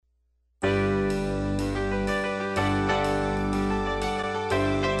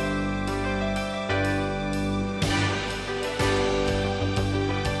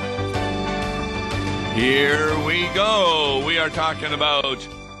Here we go. We are talking about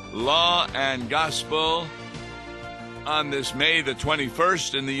law and gospel on this May the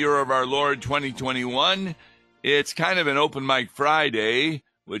 21st in the year of our Lord 2021. It's kind of an open mic Friday,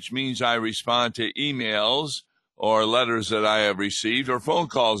 which means I respond to emails or letters that I have received or phone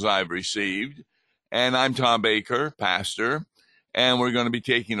calls I've received. And I'm Tom Baker, pastor, and we're going to be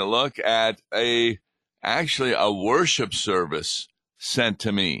taking a look at actually a worship service sent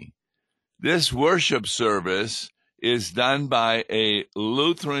to me. This worship service is done by a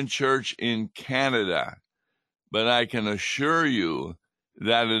Lutheran church in Canada, but I can assure you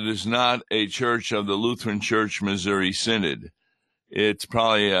that it is not a church of the Lutheran Church Missouri Synod. It's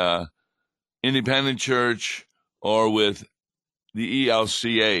probably an independent church or with the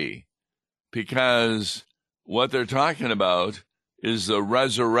ELCA, because what they're talking about is the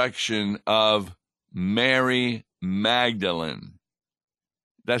resurrection of Mary Magdalene.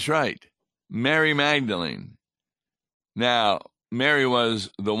 That's right. Mary Magdalene. Now, Mary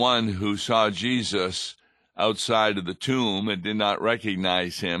was the one who saw Jesus outside of the tomb and did not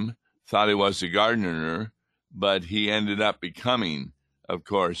recognize him, thought he was a gardener, but he ended up becoming, of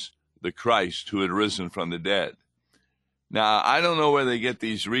course, the Christ who had risen from the dead. Now, I don't know where they get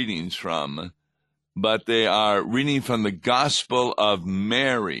these readings from, but they are reading from the Gospel of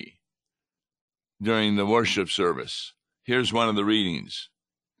Mary during the worship service. Here's one of the readings.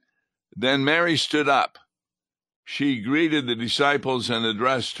 Then Mary stood up. She greeted the disciples and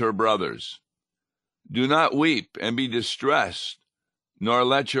addressed her brothers. Do not weep and be distressed, nor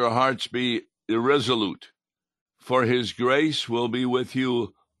let your hearts be irresolute, for his grace will be with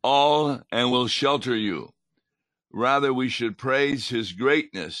you all and will shelter you. Rather, we should praise his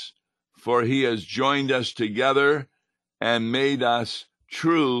greatness, for he has joined us together and made us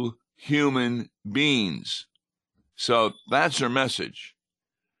true human beings. So that's her message.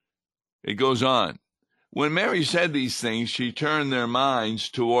 It goes on. When Mary said these things, she turned their minds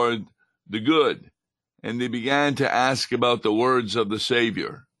toward the good, and they began to ask about the words of the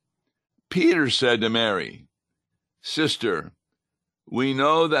Savior. Peter said to Mary, Sister, we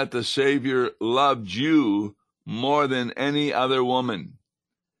know that the Savior loved you more than any other woman.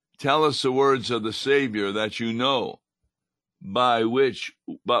 Tell us the words of the Savior that you know, which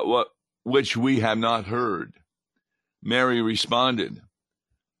we have not heard. Mary responded,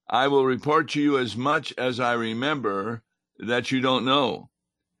 I will report to you as much as I remember that you don't know.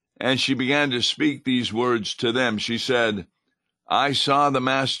 And she began to speak these words to them. She said, I saw the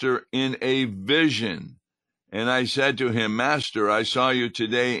Master in a vision, and I said to him, Master, I saw you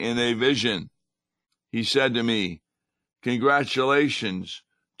today in a vision. He said to me, Congratulations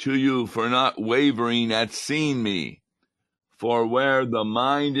to you for not wavering at seeing me, for where the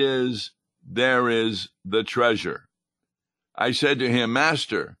mind is, there is the treasure. I said to him,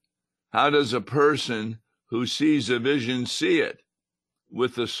 Master, how does a person who sees a vision see it?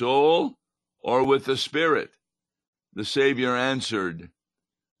 With the soul or with the spirit? The Savior answered,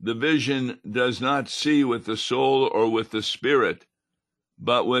 The vision does not see with the soul or with the spirit,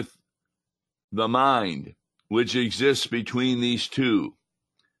 but with the mind, which exists between these two.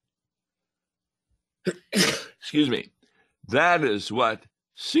 Excuse me. That is what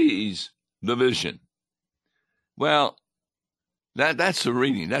sees the vision. Well, that's the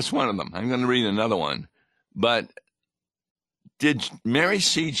reading. That's one of them. I'm going to read another one. But did Mary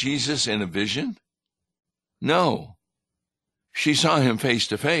see Jesus in a vision? No. She saw him face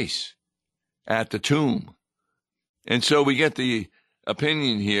to face at the tomb. And so we get the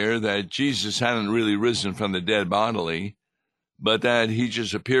opinion here that Jesus hadn't really risen from the dead bodily, but that he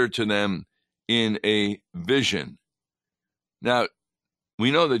just appeared to them in a vision. Now, we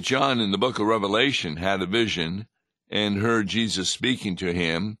know that John in the book of Revelation had a vision and heard Jesus speaking to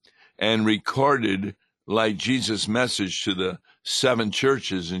him and recorded like Jesus' message to the 7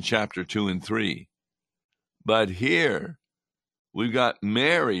 churches in chapter 2 and 3. But here we've got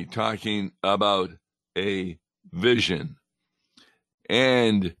Mary talking about a vision.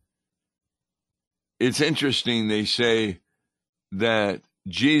 And it's interesting, they say that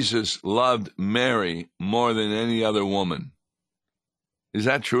Jesus loved Mary more than any other woman. Is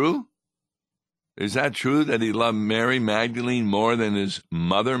that true? Is that true that he loved Mary Magdalene more than his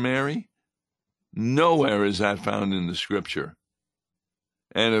mother Mary? Nowhere is that found in the scripture.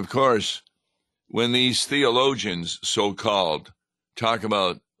 And of course, when these theologians, so-called, talk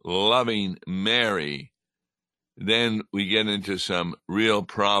about loving Mary, then we get into some real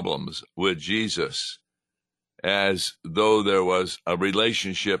problems with Jesus, as though there was a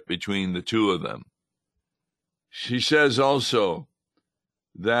relationship between the two of them. She says also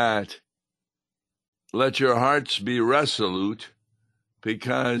that let your hearts be resolute,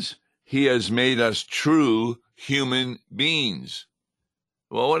 because he has made us true human beings.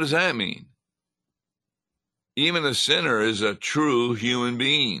 Well, what does that mean? Even a sinner is a true human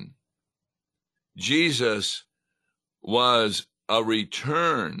being. Jesus was a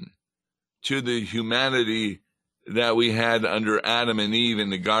return to the humanity that we had under Adam and Eve in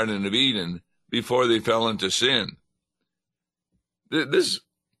the Garden of Eden before they fell into sin. This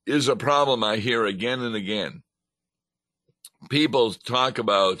is a problem I hear again and again. People talk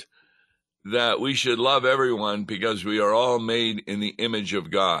about that we should love everyone because we are all made in the image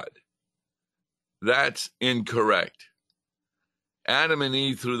of God. That's incorrect. Adam and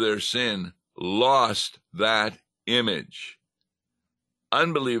Eve, through their sin, lost that image.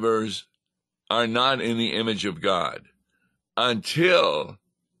 Unbelievers are not in the image of God until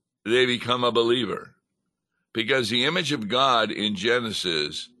they become a believer. Because the image of God in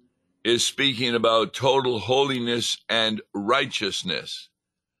Genesis is speaking about total holiness and righteousness.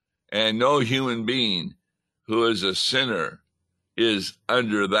 And no human being who is a sinner is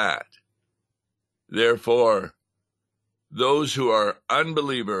under that. Therefore, those who are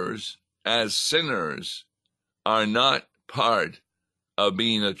unbelievers as sinners are not part of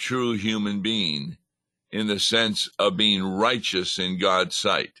being a true human being in the sense of being righteous in God's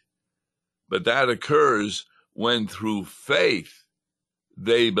sight. But that occurs when through faith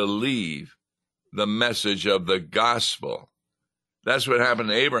they believe the message of the gospel. That's what happened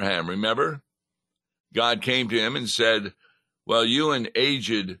to Abraham, remember? God came to him and said, well, you and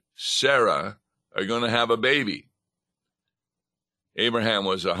aged Sarah are going to have a baby. Abraham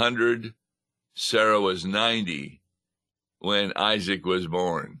was 100, Sarah was 90 when Isaac was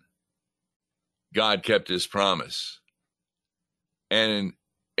born. God kept his promise. And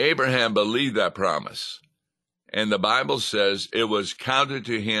Abraham believed that promise. And the Bible says it was counted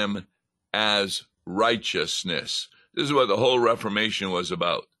to him as righteousness. This is what the whole Reformation was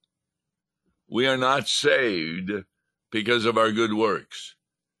about. We are not saved because of our good works.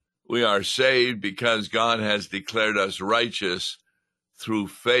 We are saved because God has declared us righteous through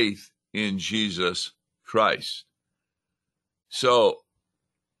faith in Jesus Christ. So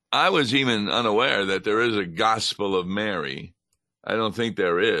I was even unaware that there is a Gospel of Mary. I don't think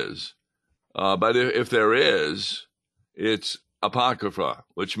there is. But if there is, it's apocrypha,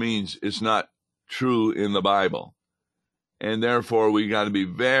 which means it's not true in the Bible. And therefore, we got to be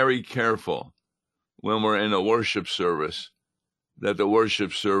very careful when we're in a worship service that the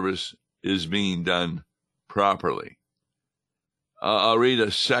worship service is being done properly. I'll read a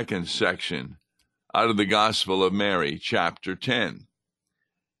second section out of the Gospel of Mary, chapter 10.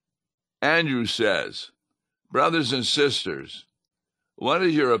 Andrew says, brothers and sisters, what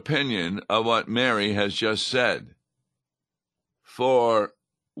is your opinion of what Mary has just said? For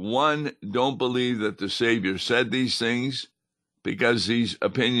one, don't believe that the Savior said these things because these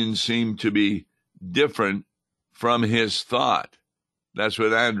opinions seem to be different from his thought. That's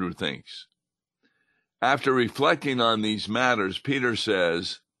what Andrew thinks. After reflecting on these matters, Peter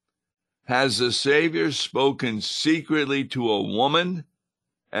says, has the Savior spoken secretly to a woman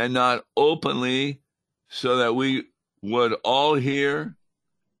and not openly so that we would all hear?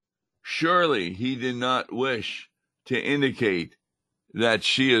 Surely he did not wish to indicate that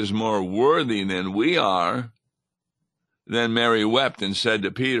she is more worthy than we are. Then Mary wept and said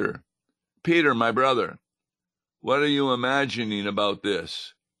to Peter, Peter, my brother, what are you imagining about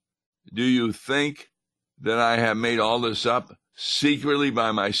this? Do you think that I have made all this up secretly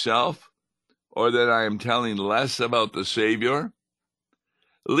by myself, or that I am telling less about the Savior?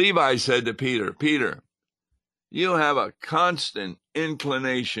 Levi said to Peter, Peter, you have a constant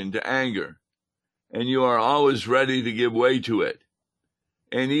inclination to anger, and you are always ready to give way to it.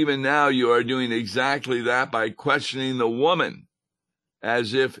 And even now you are doing exactly that by questioning the woman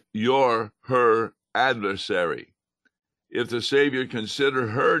as if you're her adversary. If the Savior considered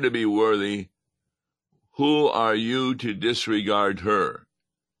her to be worthy, who are you to disregard her?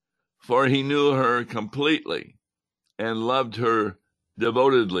 For he knew her completely and loved her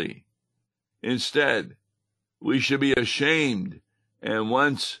devotedly. Instead, we should be ashamed, and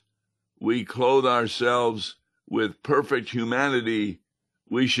once we clothe ourselves with perfect humanity,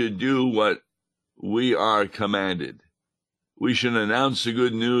 we should do what we are commanded. We should announce the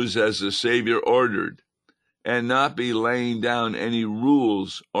good news as the Savior ordered, and not be laying down any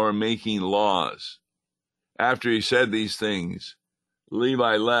rules or making laws. After he said these things,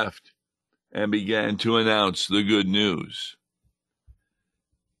 Levi left and began to announce the good news.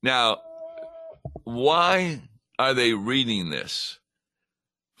 Now, why are they reading this?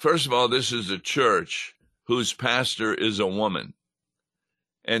 First of all, this is a church whose pastor is a woman.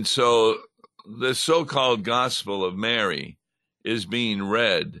 And so the so-called Gospel of Mary is being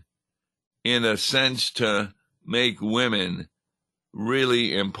read in a sense to make women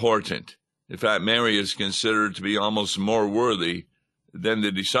really important. In fact, Mary is considered to be almost more worthy than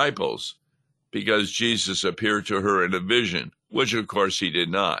the disciples because Jesus appeared to her in a vision, which of course he did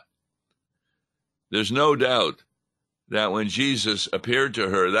not. There's no doubt that when Jesus appeared to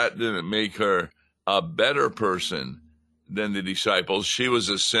her, that didn't make her a better person than the disciples. She was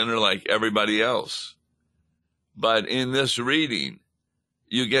a sinner like everybody else. But in this reading,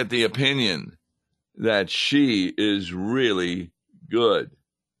 you get the opinion that she is really good.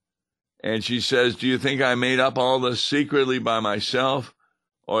 And she says, do you think I made up all this secretly by myself,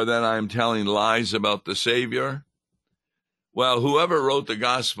 or that I'm telling lies about the Savior? Well, whoever wrote the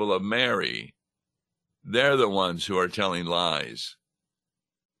Gospel of Mary, they're the ones who are telling lies.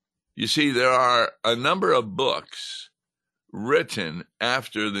 You see, there are a number of books written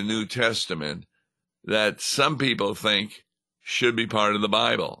after the New Testament that some people think should be part of the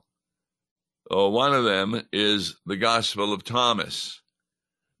Bible. One of them is the Gospel of Thomas.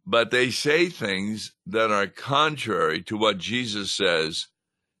 But they say things that are contrary to what Jesus says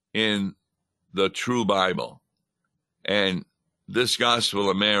in the true Bible. And this Gospel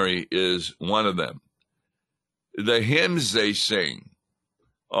of Mary is one of them. The hymns they sing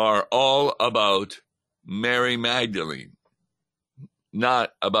are all about Mary Magdalene,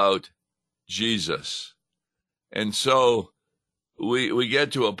 not about Jesus. And so we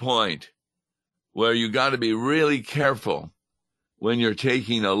get to a point where you got to be really careful when you're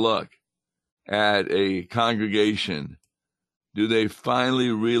taking a look at a congregation. Do they finally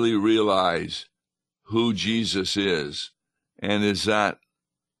really realize who Jesus is? And is that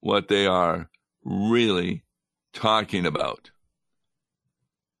what they are really talking about?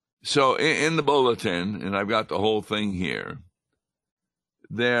 So in the bulletin, and I've got the whole thing here,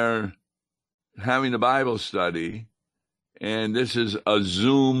 they're having a Bible study, and this is a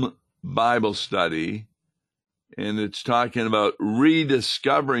Zoom Bible study, and it's talking about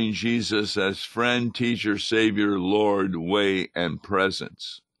rediscovering Jesus as friend, teacher, Savior, Lord, way, and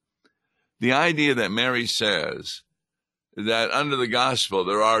presence. The idea that Mary says that under the gospel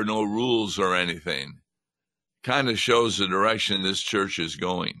there are no rules or anything kind of shows the direction this church is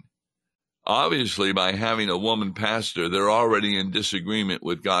going. Obviously, by having a woman pastor, they're already in disagreement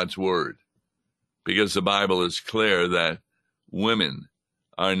with God's word, because the Bible is clear that women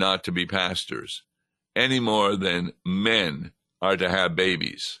are not to be pastors any more than men are to have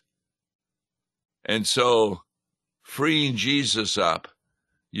babies. And so, freeing Jesus up,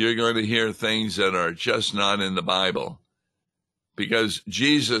 you're going to hear things that are just not in the Bible, because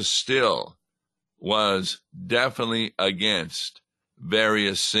Jesus still was definitely against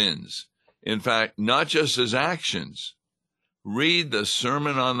various sins. In fact, not just his actions. Read the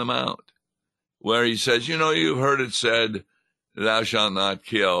Sermon on the Mount, where he says, you've heard it said, thou shalt not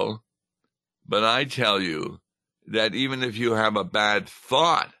kill. But I tell you that even if you have a bad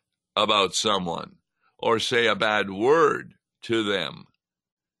thought about someone, or say a bad word to them,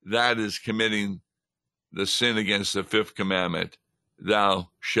 that is committing the sin against the fifth commandment, thou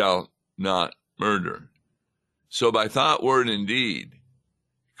shalt not murder. So by thought, word, and deed,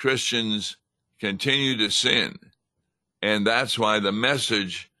 Christians continue to sin. And that's why the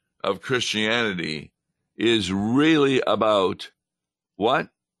message of Christianity is really about what?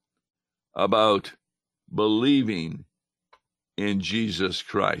 About believing in Jesus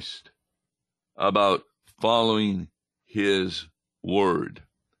Christ, about following his word,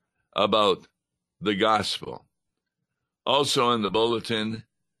 about the gospel. Also in the bulletin,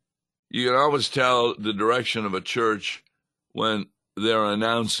 you can always tell the direction of a church when they're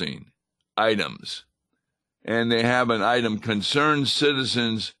announcing items. And they have an item, concerned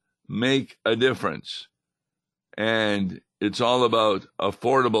citizens make a difference. And it's all about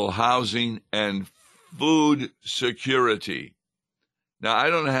affordable housing and food security. Now, I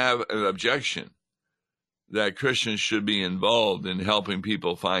don't have an objection that Christians should be involved in helping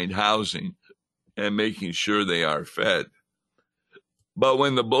people find housing and making sure they are fed. But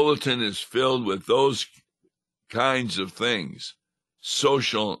when the bulletin is filled with those kinds of things,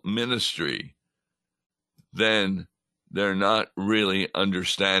 social ministry, then they're not really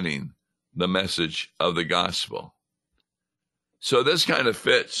understanding the message of the gospel. So this kind of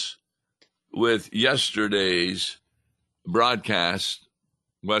fits with yesterday's broadcast,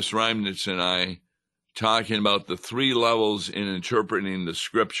 Wes Reimnitz and I talking about the 3 levels in interpreting the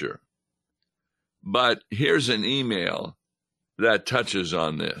scripture. But here's an email that touches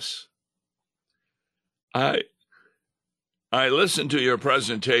on this. I listened to your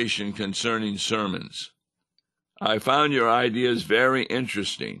presentation concerning sermons. I found your ideas very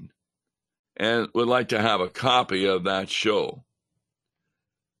interesting and would like to have a copy of that show.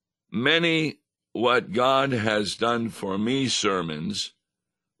 Many "What God Has Done for Me" sermons,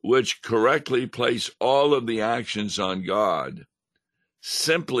 which correctly place all of the actions on God,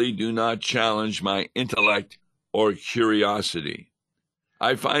 simply do not challenge my intellect or curiosity.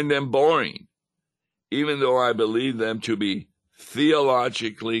 I find them boring, even though I believe them to be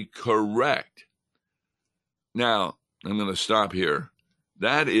theologically correct. Now, I'm going to stop here.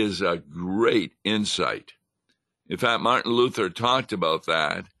 That is a great insight. In fact, Martin Luther talked about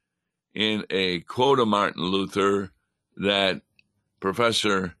that in a quote of Martin Luther that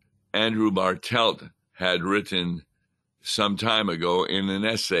Professor Andrew Bartelt had written some time ago in an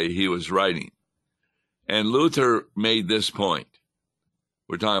essay he was writing. And Luther made this point.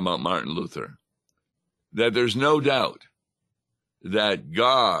 We're talking about Martin Luther. That there's no doubt that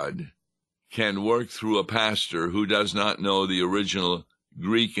God can work through a pastor who does not know the original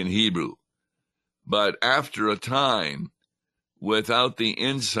Greek and Hebrew. But after a time, without the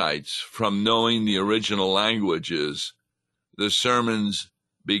insights from knowing the original languages, the sermons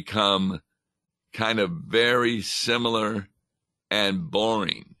become kind of very similar and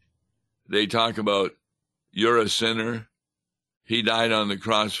boring. They talk about, you're a sinner, he died on the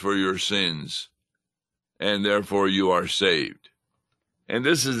cross for your sins, and therefore you are saved. And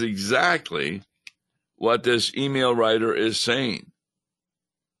this is exactly what this email writer is saying,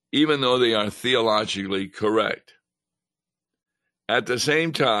 even though they are theologically correct. At the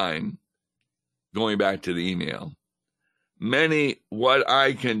same time, going back to the email, many "What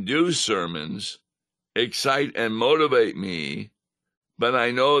I Can Do" sermons excite and motivate me, but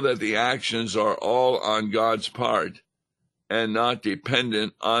I know that the actions are all on God's part and not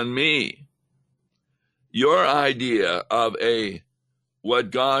dependent on me. Your idea of a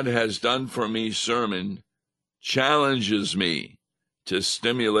 "What God Has Done for Me" sermon challenges me to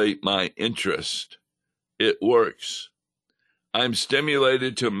stimulate my interest. It works. I'm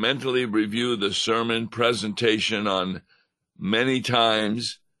stimulated to mentally review the sermon presentation on many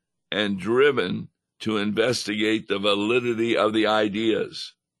times and driven to investigate the validity of the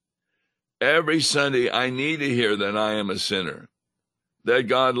ideas. Every Sunday, I need to hear that I am a sinner, that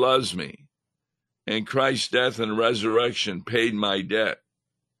God loves me, and Christ's death and resurrection paid my debt,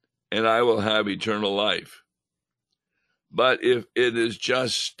 and I will have eternal life. But if it is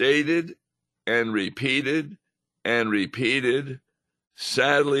just stated and repeated,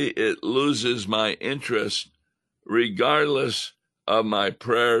 sadly, it loses my interest regardless of my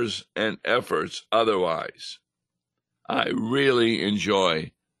prayers and efforts otherwise. I really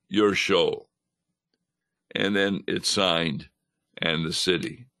enjoy your show. And then it's signed, and the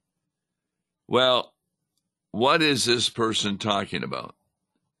city. Well, what is this person talking about?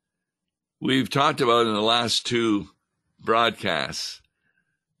 We've talked about in the last two broadcasts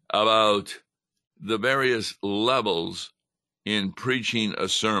about the various levels in preaching a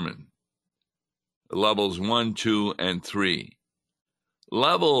sermon. Levels 1, 2, and 3.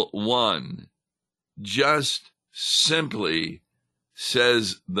 Level 1 just simply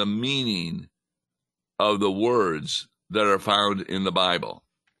says the meaning of the words that are found in the Bible.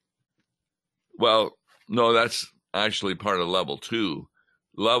 Well, no, that's actually part of level 2.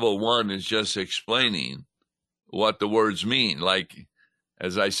 Level 1 is just explaining what the words mean. Like,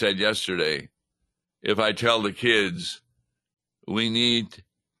 as I said yesterday, if I tell the kids, we need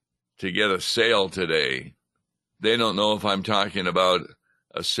to get a sale today, they don't know if I'm talking about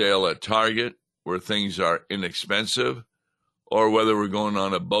a sale at Target where things are inexpensive or whether we're going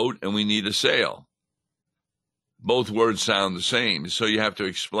on a boat and we need a sale. Both words sound the same, so you have to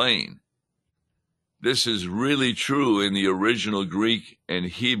explain. This is really true in the original Greek and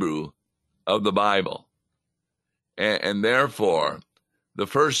Hebrew of the Bible. And therefore, the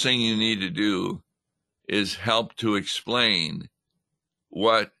first thing you need to do is help to explain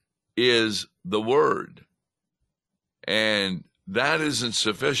what is the word. And that isn't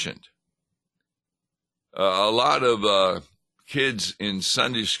sufficient. A lot of kids in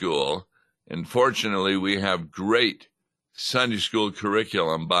Sunday school, and fortunately we have great Sunday school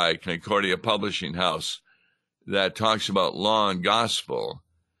curriculum by Concordia Publishing House that talks about law and gospel,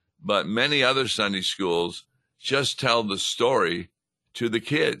 but many other Sunday schools just tell the story to the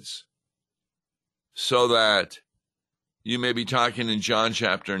kids so that you may be talking in John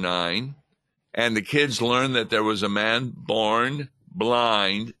chapter 9, and the kids learn that there was a man born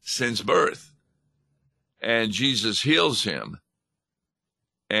blind since birth, and Jesus heals him,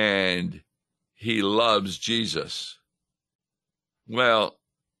 and he loves Jesus. Well,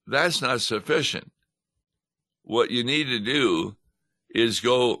 that's not sufficient. What you need to do is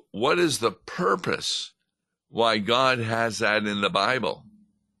go, what is the purpose why God has that in the Bible?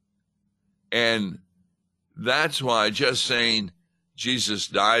 And that's why just saying Jesus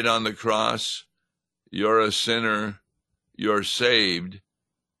died on the cross, you're a sinner, you're saved,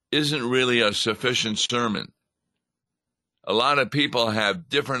 isn't really a sufficient sermon. A lot of people have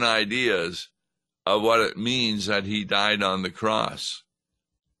different ideas of what it means that he died on the cross.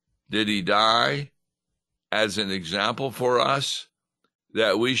 Did he die as an example for us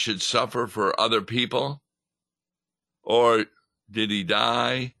that we should suffer for other people? Or did he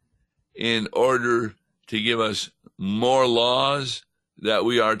die in order to give us more laws that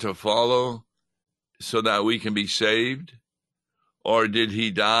we are to follow so that we can be saved? Or did he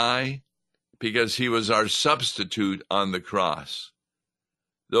die because he was our substitute on the cross?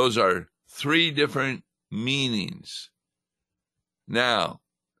 Those are three different meanings. Now,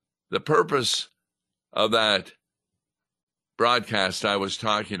 the purpose of that broadcast I was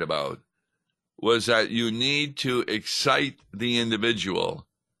talking about was that you need to excite the individual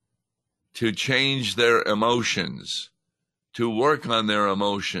to change their emotions, to work on their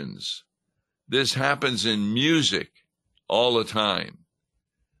emotions. This happens in music all the time,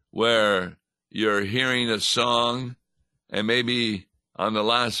 where you're hearing a song and maybe on the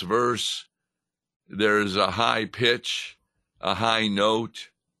last verse there's a high pitch, a high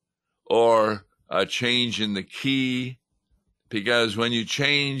note, or a change in the key, because when you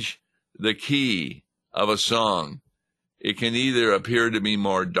change the key of a song, it can either appear to be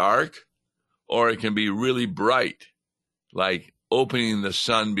more dark or it can be really bright, like opening the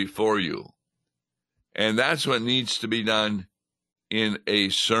sun before you. And that's what needs to be done in a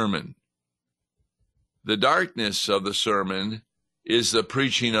sermon. The darkness of the sermon is the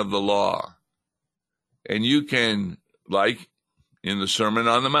preaching of the law. And you can, like in the Sermon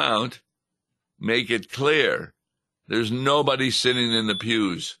on the Mount, make it clear there's nobody sitting in the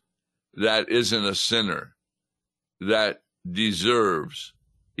pews that isn't a sinner, that deserves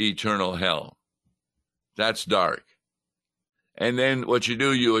eternal hell. That's dark. And then what you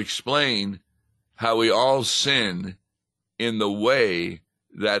do, you explain how we all sin in the way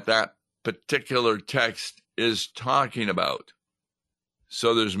that that particular text is talking about.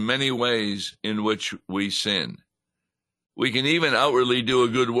 So there's many ways in which we sin. We can even outwardly do a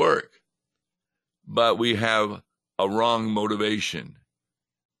good work, but we have a wrong motivation.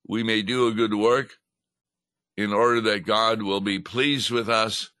 We may do a good work in order that God will be pleased with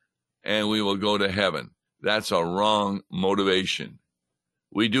us and we will go to heaven. That's a wrong motivation.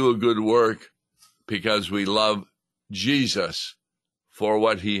 We do a good work because we love Jesus for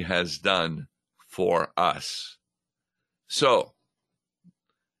what he has done for us. So,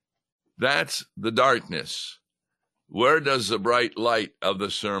 that's the darkness. Where does the bright light of the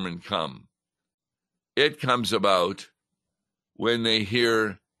sermon come? It comes about when they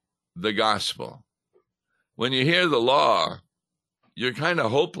hear the gospel. When you hear the law, you're kind of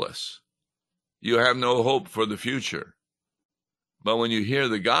hopeless. You have no hope for the future. But when you hear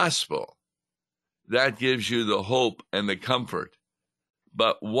the gospel, that gives you the hope and the comfort.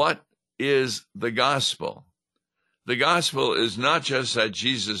 But what is the gospel? The gospel is not just that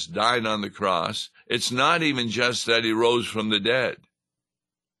Jesus died on the cross. It's not even just that he rose from the dead,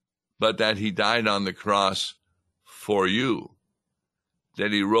 but that he died on the cross for you,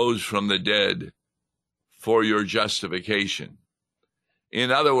 that he rose from the dead for your justification. In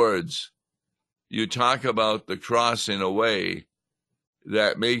other words, you talk about the cross in a way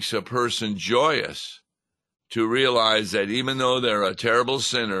that makes a person joyous to realize that even though they're a terrible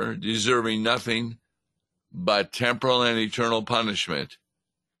sinner, deserving nothing but temporal and eternal punishment,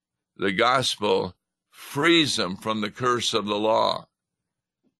 the gospel frees them from the curse of the law.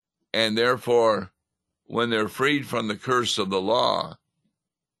 And therefore, when they're freed from the curse of the law,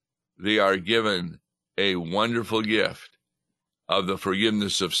 they are given a wonderful gift of the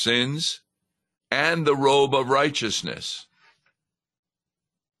forgiveness of sins and the robe of righteousness.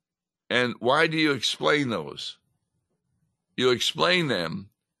 And why do you explain those? You explain them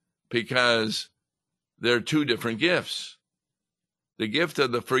because they're two different gifts. The gift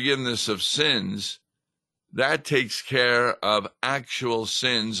of the forgiveness of sins, that takes care of actual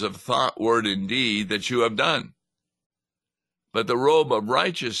sins of thought, word, and deed that you have done. But the robe of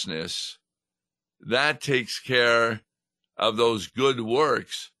righteousness, that takes care of those good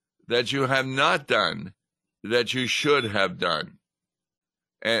works that you have not done, that you should have done.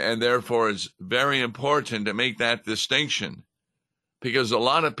 And therefore, it's very important to make that distinction, because a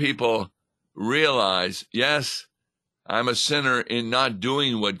lot of people realize, yes, I'm a sinner in not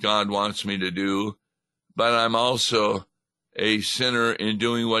doing what God wants me to do, but I'm also a sinner in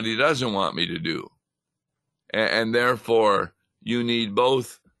doing what he doesn't want me to do. And therefore, you need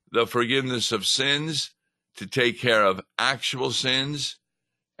both the forgiveness of sins to take care of actual sins,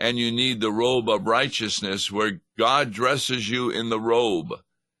 and you need the robe of righteousness where God dresses you in the robe.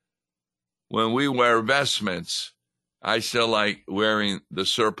 When we wear vestments, I still like wearing the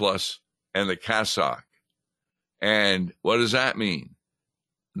surplice and the cassock. And what does that mean?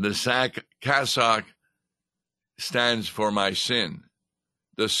 The cassock stands for my sin.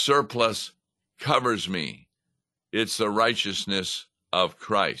 The surplice covers me. It's the righteousness of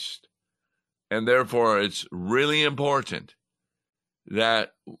Christ. And therefore, it's really important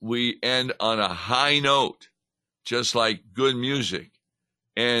that we end on a high note, just like good music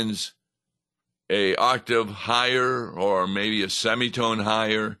ends an octave higher or maybe a semitone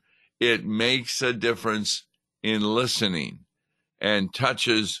higher. It makes a difference in listening and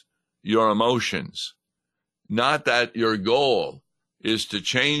touches your emotions. Not that your goal is to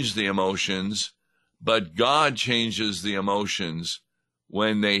change the emotions, but God changes the emotions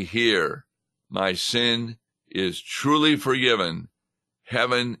when they hear, my sin is truly forgiven,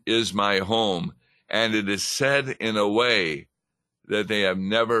 heaven is my home, and it is said in a way that they have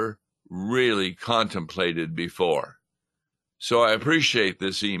never really contemplated before. So I appreciate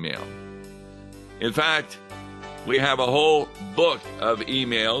this email. In fact, we have a whole book of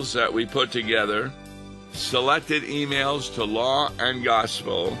emails that we put together, selected emails to Law and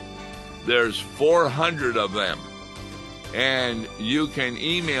Gospel. There's 400 of them. And you can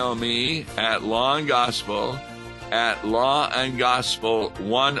email me at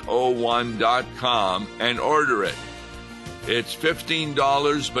lawandgospel101.com and order it. It's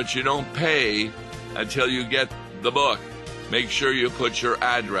 $15, but you don't pay until you get the book. Make sure you put your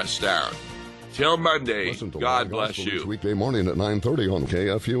address down. Till Monday, God bless you. Weekday morning at 9:30 on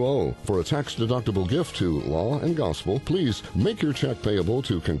KFUO. For a tax-deductible gift to Law and Gospel, please make your check payable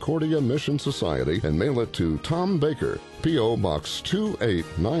to Concordia Mission Society and mail it to Tom Baker, P.O. Box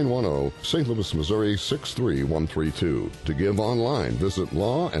 28910, St. Louis, Missouri 63132. To give online, visit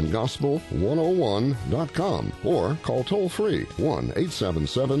lawandgospel101.com or call toll-free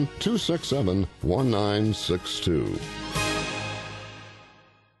 1-877-267-1962.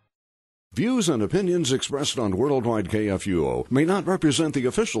 Views and opinions expressed on Worldwide KFUO may not represent the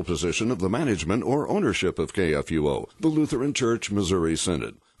official position of the management or ownership of KFUO, the Lutheran Church Missouri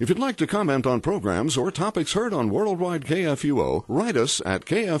Synod. If you'd like to comment on programs or topics heard on Worldwide KFUO, write us at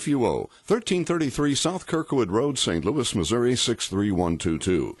KFUO, 1333 South Kirkwood Road, St. Louis, Missouri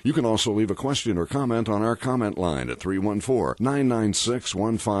 63122. You can also leave a question or comment on our comment line at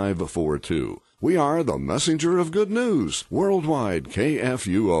 314-996-1542. We are the messenger of good news, Worldwide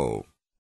KFUO.